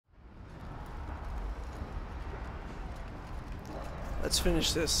Let's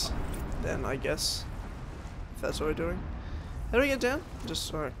finish this then, I guess. If that's what we're doing. How do we get down?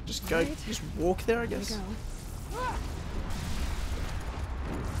 Just go. Just walk there, I guess.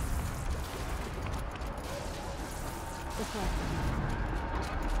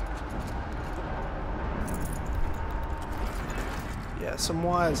 Yeah, some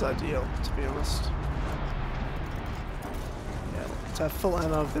wire's ideal, to be honest. Yeah, to have full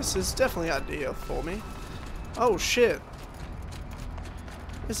ammo of this is definitely ideal for me. Oh shit.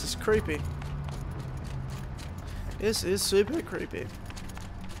 This is creepy. This is super creepy.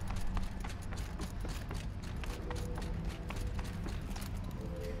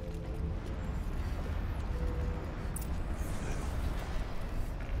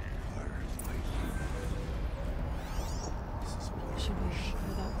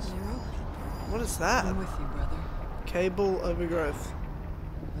 What is that? I'm with you, brother. Cable overgrowth.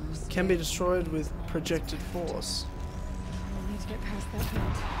 Can be destroyed with projected force. We'll need to get past that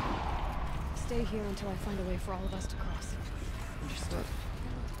vent. Stay here until I find a way for all of us to cross. Understood.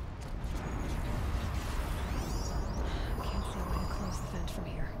 I can't see a way to close the vent from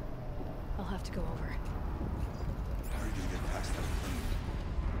here. I'll have to go over. How are you gonna get past that plane?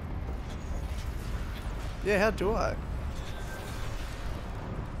 Yeah, how do I?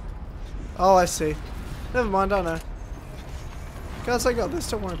 Oh, I see. Never mind, I know. Guys, I got this,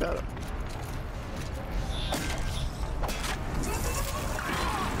 don't worry about it.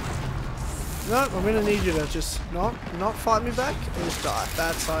 No, I'm gonna need you to just not fight me back and just die.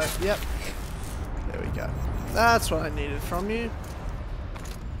 That's how, yep. There we go. That's what I needed from you.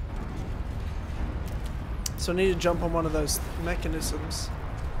 So I need to jump on one of those mechanisms.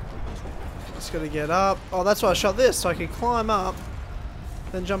 Just gotta get up. Oh, that's why I shot this, so I can climb up.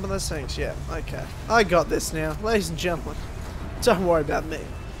 Then jump on those things. Yeah, okay. I got this now. Ladies and gentlemen, don't worry about me.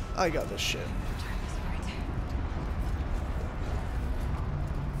 I got this shit.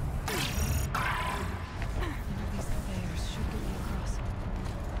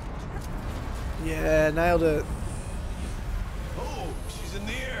 Yeah, nailed it. Oh, she's in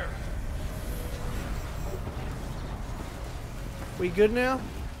the air. We good now?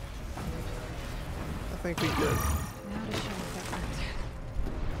 I think we good.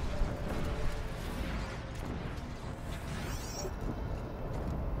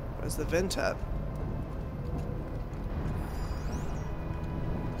 Where's the vent at?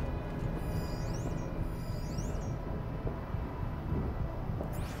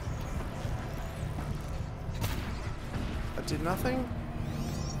 I did nothing.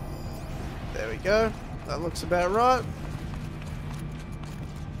 There we go. That looks about right.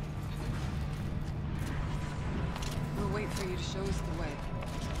 We'll wait for you to show us the way.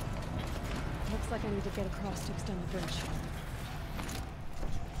 Looks like I need to get across to extend the bridge.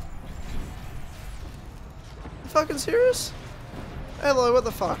 Fucking serious? Hello, what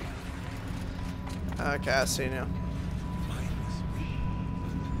the fuck? Okay, I see now.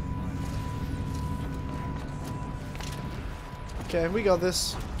 Okay, we got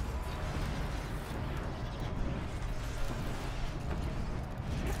this.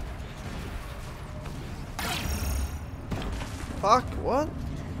 Fuck, what?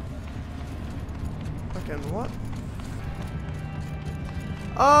 Fucking what?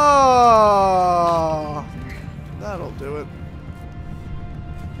 Oh! That'll do it.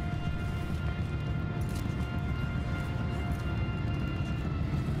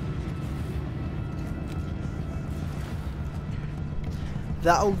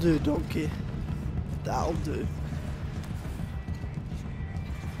 That'll do, donkey. That'll do.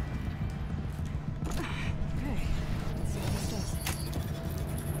 Okay, let's see what this does.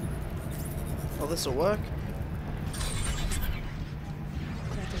 Oh, this'll work.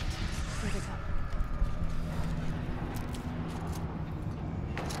 That's it. Bring it up.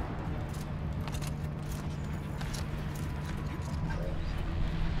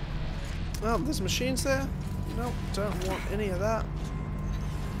 Oh, there's machines there? Nope, don't want any of that.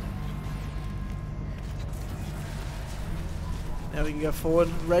 Now we can go forward,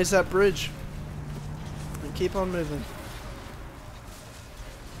 raise that bridge, and keep on moving.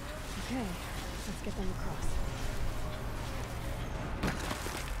 Okay, let's get them across.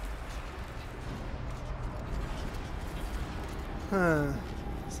 Huh.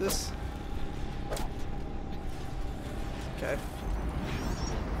 Is this? Okay.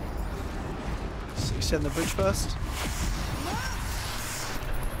 Let's extend the bridge first.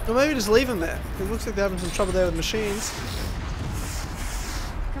 Or maybe just leave them there. It looks like they're having some trouble there with machines.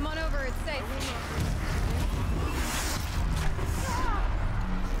 Come on over, it's safe.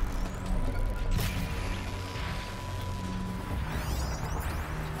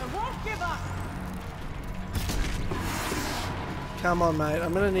 I won't give up. Come on, mate.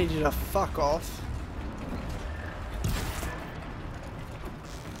 I'm gonna need you to fuck off.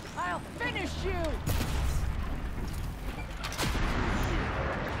 I'll finish you!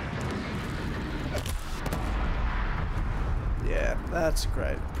 Yeah, that's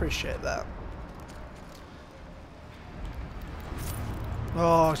great. Appreciate that.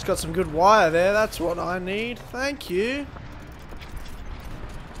 Oh, it's got some good wire there. That's what I need. Thank you.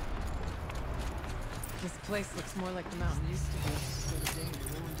 This place looks more like the mountain used to be. So the Daemon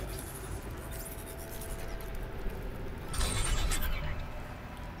ruined it.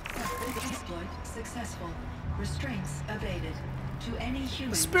 Exploit successful. Restraints evaded. To any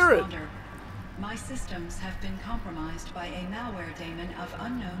human Spirit. responder, my systems have been compromised by a malware daemon of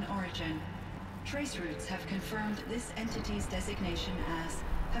unknown origin. Trace routes have confirmed this entity's designation as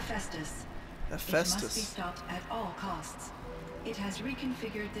Hephaestus. It must be Hephaestus. stopped at all costs. It has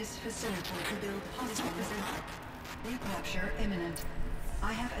reconfigured this facility to build hostile resistance. Recapture imminent.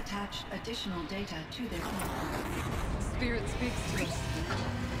 I have attached additional data to their platform. Spirit speaks to us. It's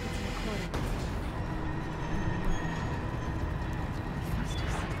a recording.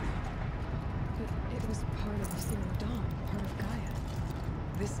 Hephaestus. It was part of Zero Dawn, part of Gaia.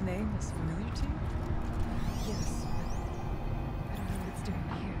 This name is familiar to you? Yes, but I don't know what it's doing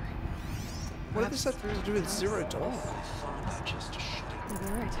here. What does this have to do with Zero Dawn? Maybe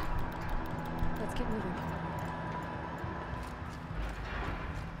you're right. Let's get moving.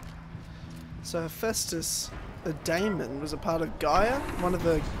 So Hephaestus, a daemon, was a part of Gaia? One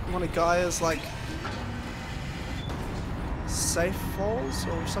of Gaia's like safe falls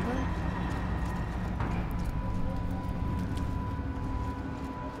or something?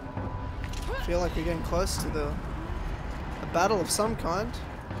 I feel like we're getting close to a battle of some kind.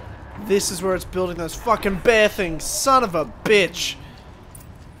 This is where it's building those fucking bear things, son of a bitch!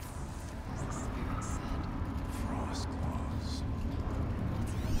 Frost claws.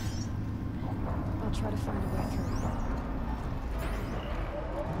 I'll try to find a way through.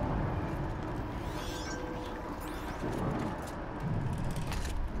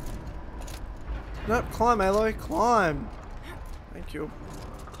 Nope, climb, Aloy, climb! Thank you.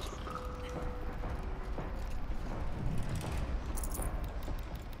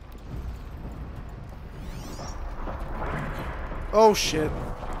 Oh shit.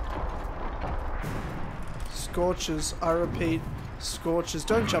 Scorches, I repeat, scorches.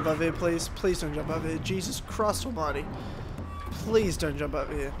 Don't jump over here, please. Please don't jump over here. Jesus Christ almighty. Please don't jump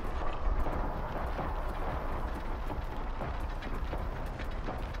over here.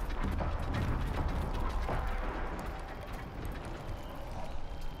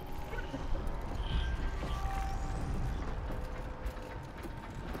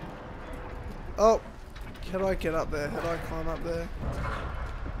 Oh. How do I get up there? How do I climb up there?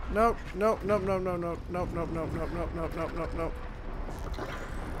 Nope, nope, nope, nope, nope, nope, nope, nope, nope, nope, nope, nope, nope, nope, nope.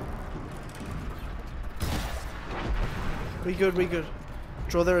 We good, we good.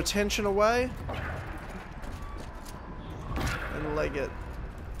 Draw their attention away. And leg it.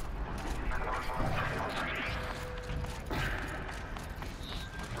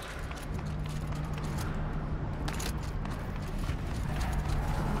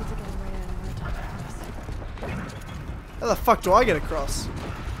 How the fuck do I get across?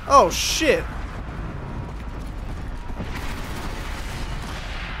 Oh shit!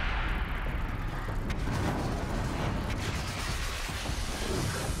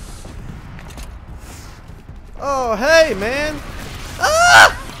 Oh hey man!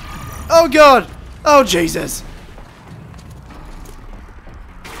 Ah! Oh god! Oh Jesus!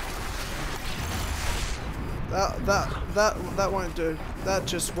 That won't do. That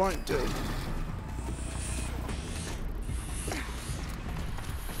just won't do.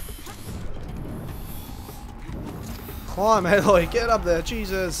 Climb, Aloy, get up there,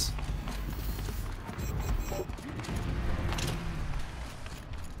 Jesus.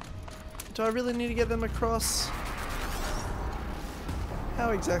 Do I really need to get them across?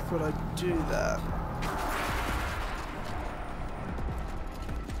 How exactly would I do that?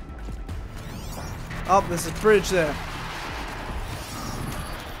 Oh, there's a bridge there.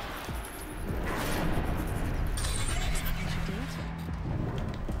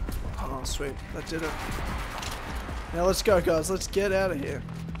 Oh, sweet. That did it. Now let's go, guys. Let's get out of here.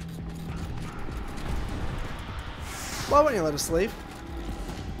 Why won't you let us leave?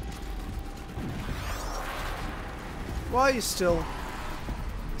 Why are you still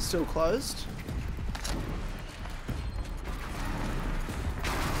closed?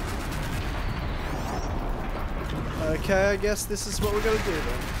 Okay, I guess this is what we're gonna do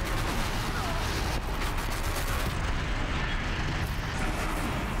then.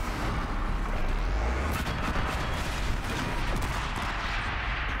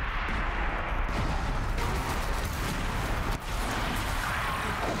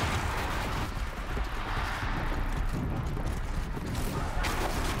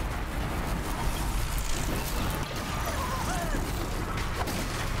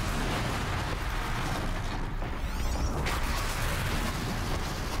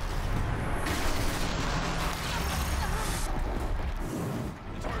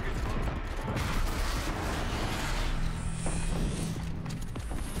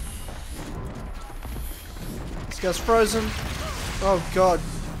 guy's frozen. Oh god.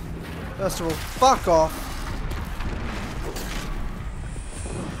 First of all, fuck off.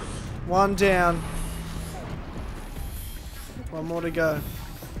 One down. One more to go.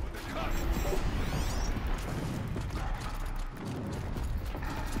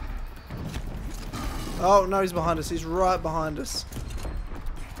 Oh no, he's behind us. He's right behind us.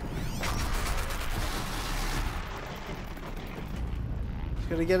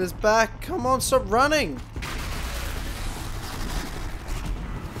 Gotta get his back. Come on, stop running.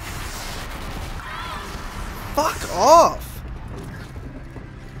 Fuck off.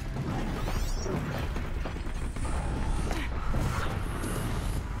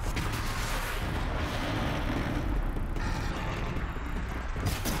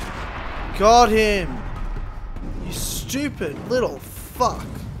 Got him. You stupid little fuck.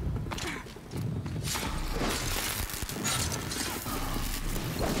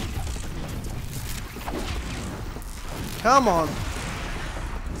 Come on.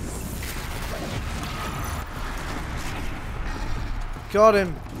 Got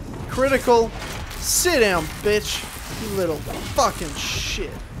him. Critical. Sit down, bitch. You little fucking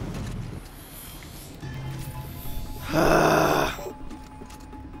shit.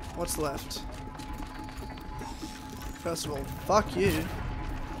 What's left? First of all, fuck you.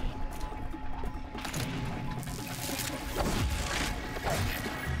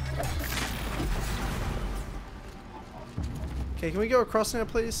 Okay, can we go across now,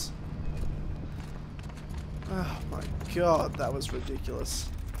 please? Oh my god, that was ridiculous.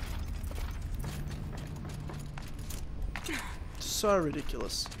 So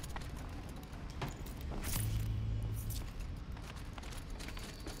ridiculous.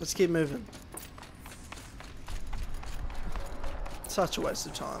 Let's keep moving. Such a waste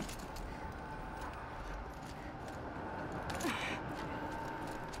of time.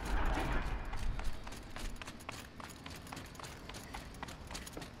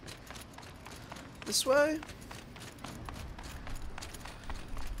 This way?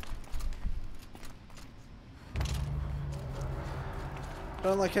 I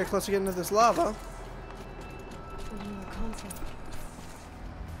don't like how close we're getting to this lava.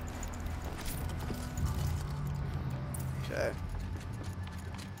 Okay.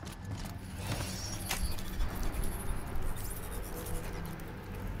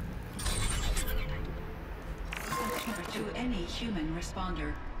 To any human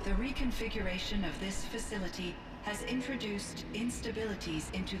responder, the reconfiguration of this facility has introduced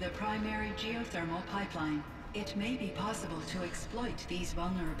instabilities into the primary geothermal pipeline. It may be possible to exploit these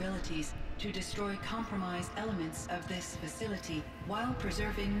vulnerabilities to destroy compromised elements of this facility while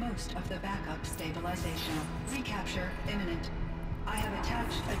preserving most of the backup stabilization. Recapture imminent. I have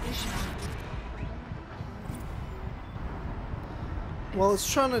attached additional... Well, it's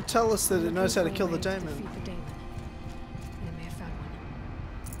trying to tell us that it knows how to kill the Daemon.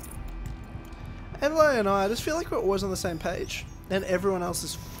 Adelaide and I just feel like we're always on the same page, and everyone else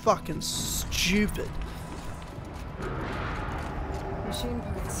is fucking stupid. Machine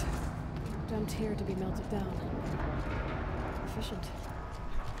parts dumped here to be melted down. Efficient.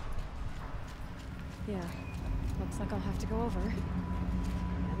 Yeah, looks like I'll have to go over.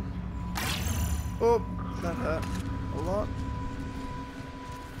 Oh, that hurt a lot.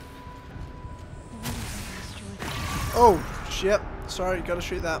 Oh, yep. Sorry, gotta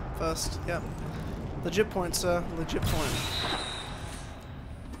shoot that first. Yep. Legit point, sir. Legit point.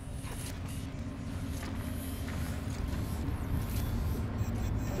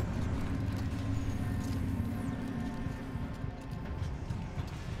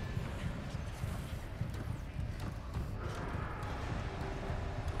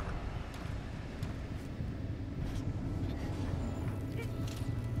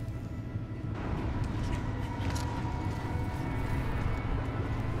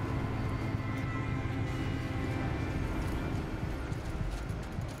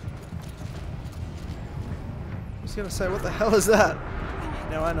 I was gonna say, what the hell is that?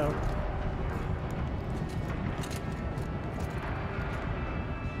 Now I know.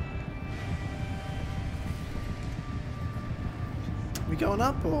 We going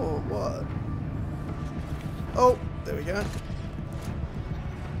up or what? Oh, there we go.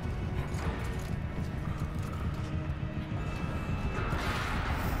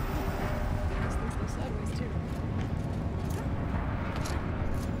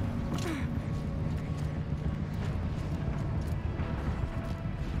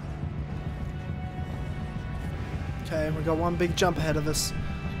 Okay, we've got one big jump ahead of us.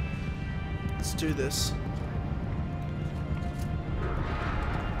 Let's do this.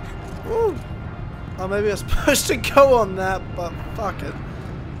 Woo! Oh, maybe I was supposed to go on that, but fuck it.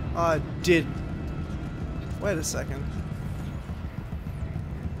 I did. Wait a second.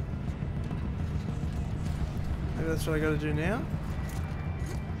 Maybe that's what I gotta do now?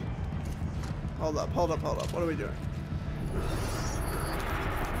 Hold up, hold up, hold up. What are we doing?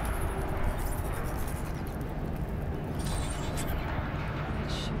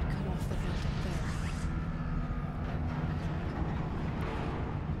 That should cut off the vent up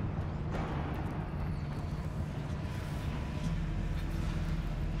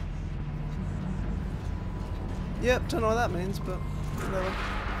there. Yep, don't know what that means, but whatever.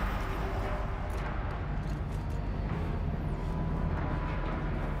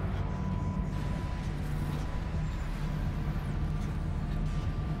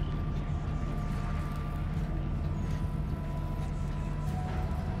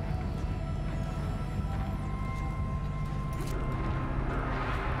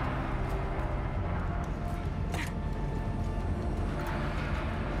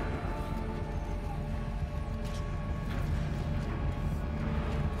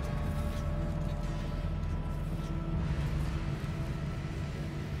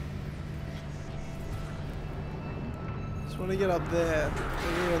 Want to get up there.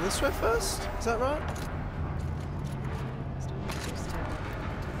 We're gonna go this way first? Is that right?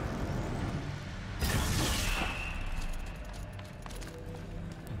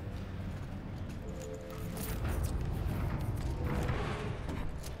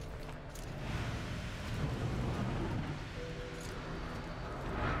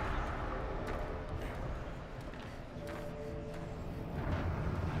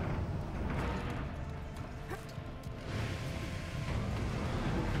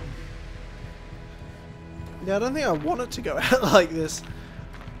 Yeah, I don't think I want it to go out like this.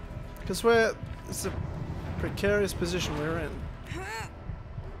 Because it's a precarious position we're in.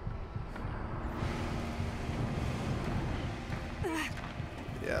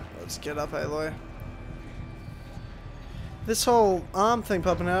 Yeah, let's get up, Aloy. This whole arm thing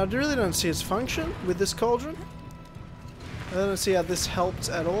popping out, I really don't see its function with this cauldron. I don't see how this helped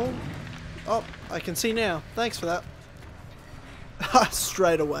at all. Oh, I can see now. Thanks for that.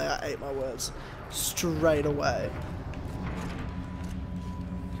 Straight away, I ate my words. Straight away.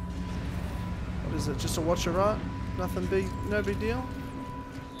 What is it? Just a watcher, right? Nothing big, no big deal.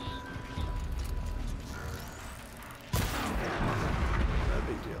 No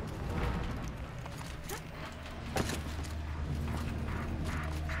big deal.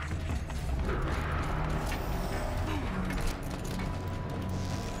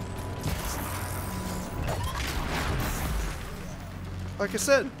 Like I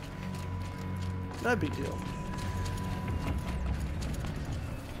said, no big deal.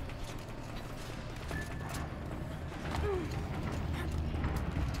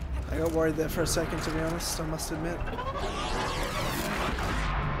 I got worried there for a second, to be honest, I must admit.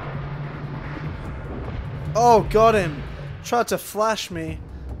 Oh, got him! Tried to flash me,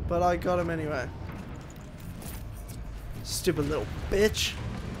 but I got him anyway. Stupid little bitch.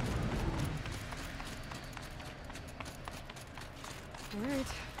 Alright,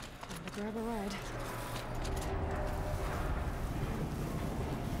 time to grab a ride.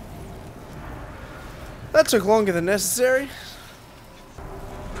 That took longer than necessary.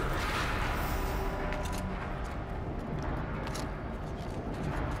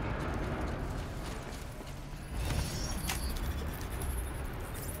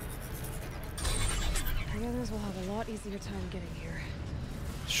 The others will have a lot easier time getting here.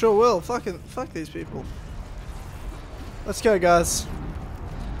 Sure will. Fuck these people. Let's go, guys.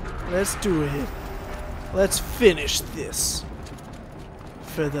 Let's do it. Let's finish this.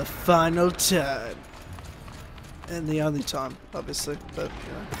 For the final time. And the only time, obviously, but,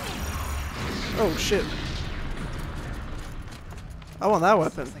 you know. Oh, shit. I want that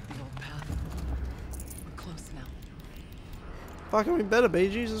weapon. Looks like the old path. We're close now. Fucking we better be,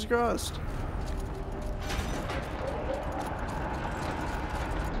 Jesus Christ.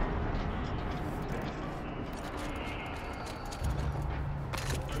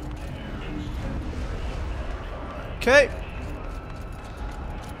 Okay.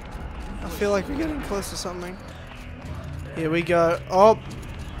 I feel like we're getting close to something. Here we go. Oh.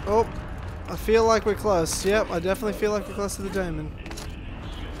 Oh. I feel like we're close. Yep, I definitely feel like we're close to the Daemon.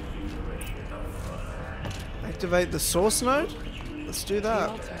 Activate the source node? Let's do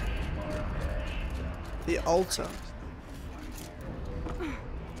that. The altar.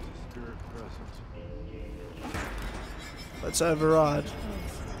 Spirit presence. Let's override.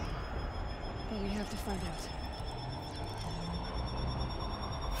 But we have to find out.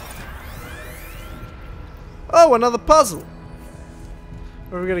 Oh, another puzzle.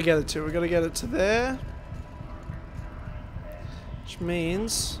 Where are we gonna get it to? We're gonna get it to there. Which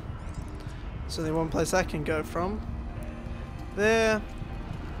means There's only one place I can go from. There.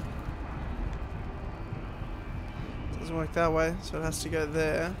 Doesn't work that way, so it has to go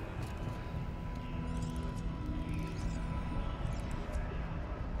there.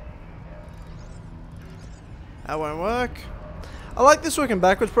 That won't work. I like this working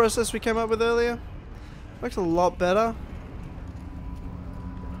backwards process we came up with earlier. Works a lot better.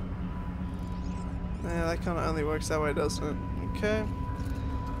 Yeah, that kind of only works that way, doesn't it? Okay.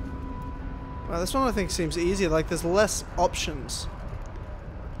 Well, this one I think seems easier. Like, there's less options.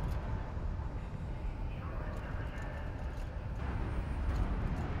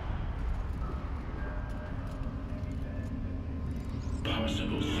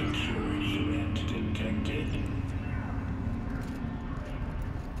 Possible security event detected.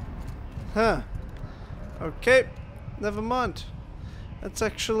 Huh. Okay. Never mind. That's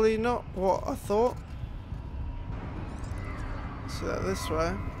actually not what I thought. So this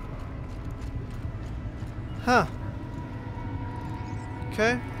way. Huh.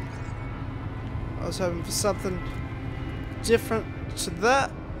 Okay. I was hoping for something different to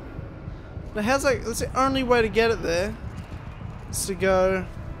that. Now how's that? That's the only way to get it there. Is to go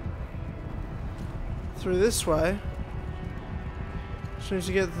through this way. Which means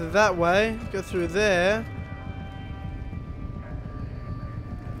you get that way, go through there.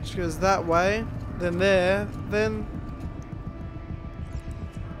 Which goes that way, then there, then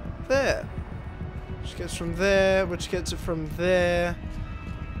there. Which gets from there, which gets it from there,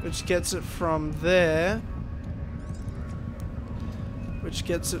 which gets it from there, which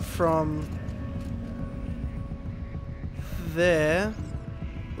gets it from there,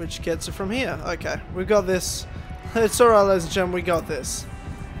 which gets it from here. Okay, we've got this. It's alright, ladies and gentlemen, we got this.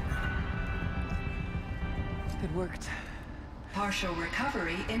 It worked. Partial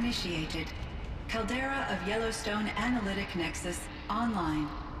recovery initiated. Caldera of Yellowstone Analytic Nexus online.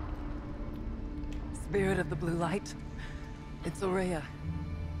 Spirit of the blue light. It's Aurea.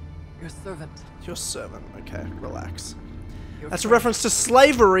 Your servant. Your servant. Okay, relax. Your That's a friend. reference to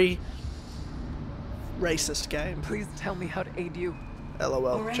slavery. Racist game. Please tell me how to aid you. LOL,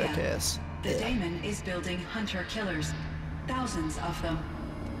 Aurea, jackass. the Daemon is building hunter-killers. Thousands of them.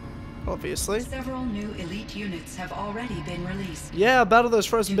 Obviously. Several new elite units have already been released. Yeah, battle those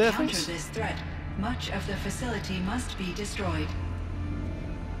frozen To bear counter things. this threat, much of the facility must be destroyed.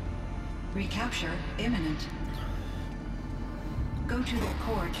 Recapture imminent. Go to the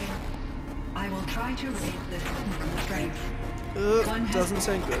core chamber. I will try to raise the strength. One has Doesn't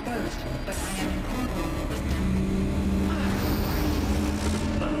sound good. exposed, but I am in control.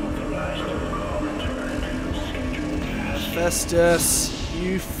 Festus,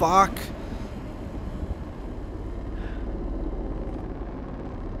 you fuck.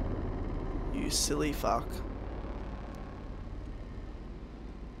 You silly fuck.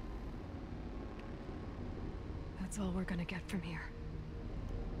 That's all we're gonna get from here.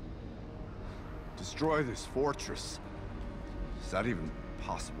 Destroy this fortress. Is that even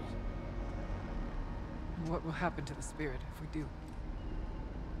possible? What will happen to the spirit if we do?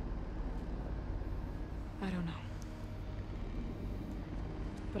 I don't know.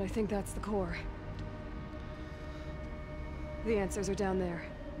 But I think that's the core. The answers are down there.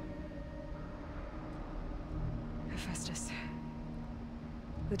 Hephaestus.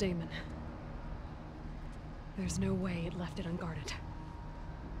 The Daemon. There's no way it left it unguarded.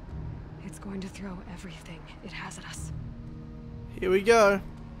 It's going to throw everything it has at us. Here we go.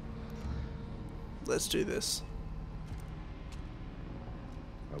 Let's do this.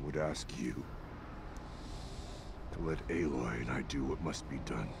 I would ask you to let Aloy and I do what must be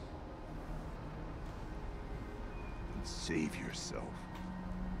done. And save yourself.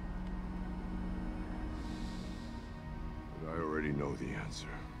 But I already know the answer.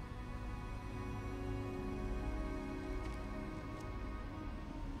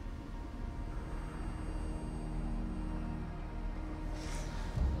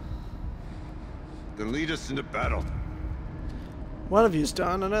 Then lead us into battle. One of you's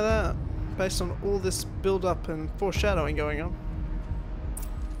done, I know that. Based on all this build-up and foreshadowing going on.